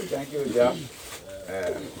Thank you, Jeff.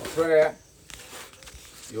 Prayer,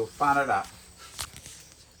 you'll find out that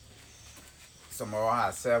some of us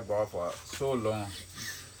have served God for so long,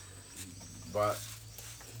 but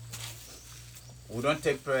we don't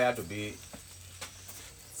take prayer to be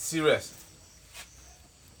serious.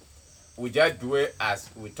 We just do it as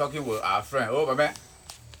we're talking with our friend. Oh, man,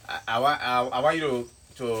 I want you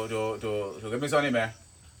to give me something, man.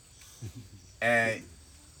 And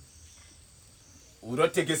we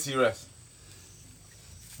don't take it serious.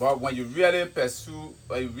 But when you really pursue,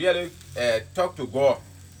 when you really talk to God,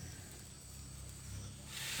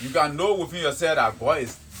 you can know within yourself that God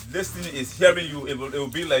is listening, is hearing you. It will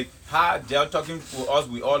be like how they're talking to us,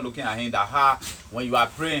 we all looking at him, that how when you are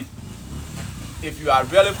praying, if you are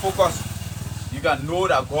really focused, you can know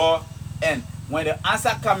that God, and when the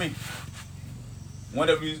answer coming, when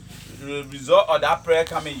the result of that prayer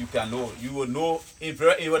coming, you can know. You will know. If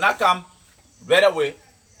it will not come right away,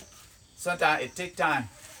 sometimes it takes time.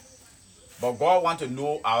 But God wants to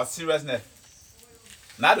know our seriousness.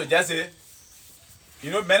 Not to just say,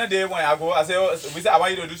 you know, many days when I go, I say, oh, we say, I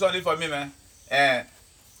want you to do something for me, man. And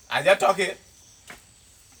I just talk it.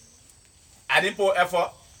 I didn't put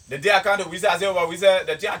effort. The day I come to Wisa, I say, well, Wisa,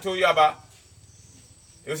 the thing I told you about.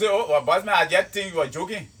 You say, oh, well, boss man, I just think you were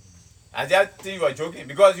joking. I just think you were joking.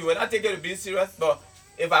 Because you will not take it to be serious. But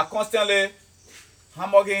if I constantly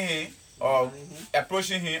hammering him or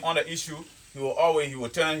approaching him on the issue, he will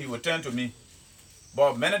turn to me.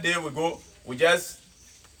 But many days we go, we just,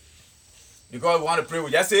 because we want to pray,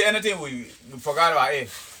 we just say anything, we forgot about it.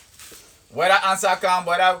 Whether answer come,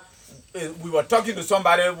 whether we were talking to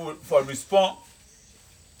somebody for response,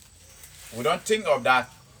 we don't think of that.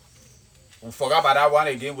 We forgot about that one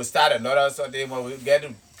again. We start another something. When we get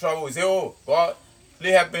in trouble, we say, oh, God,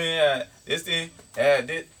 please help me, this thing.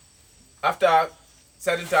 This. After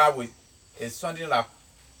certain time, it's something like,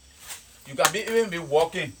 you can even be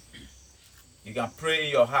walking. You can pray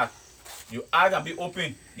in your heart. Your eye can be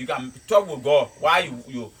open. You can talk with God while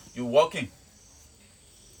you walking.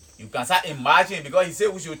 You can start imagining, because he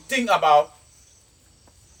said we should think about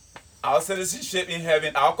our citizenship in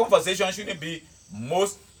heaven. Our conversation shouldn't be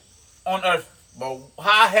most on earth, but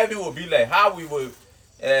how heaven will be like, how we will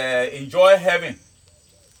enjoy heaven.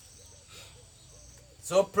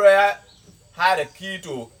 So prayer had a key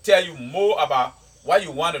to tell you more about what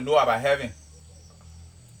you want to know about heaven.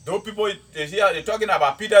 Those people, they're talking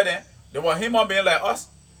about Peter then, they were human beings like us.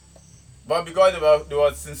 But because they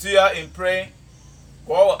were sincere in praying,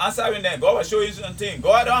 God was answering them. God will show you something.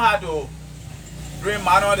 God don't have to bring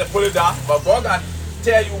manna and pull it down, but God can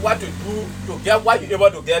tell you what to do to get what you're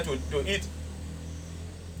able to get to eat.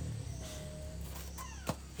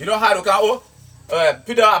 You don't have to come,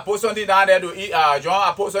 Peter, I put something down there to eat. John,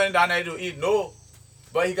 I put something down there to eat. No.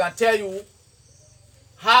 But he can tell you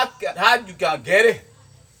how you can get it.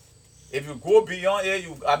 If you go beyond it,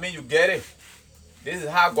 you get it. This is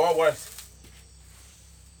how God works.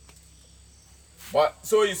 But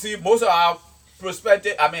so you see, most of our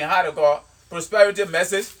prosperity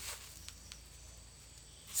message,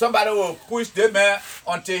 somebody will push this man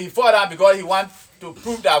until he fall down because he wants to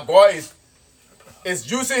prove that God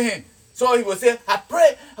is using him. So he will say, I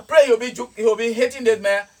pray he'll be hitting this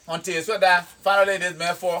man until so that finally this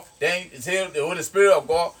man fall. Then he say the Holy Spirit of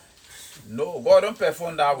God. No, God don't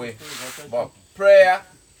perform that way. But prayer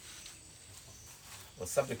or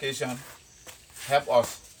supplication help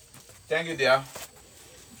us. Thank you, dear.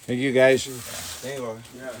 Thank you, guys. Thank you.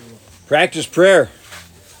 Practice prayer.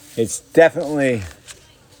 It's definitely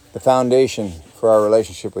the foundation for our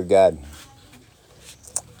relationship with God.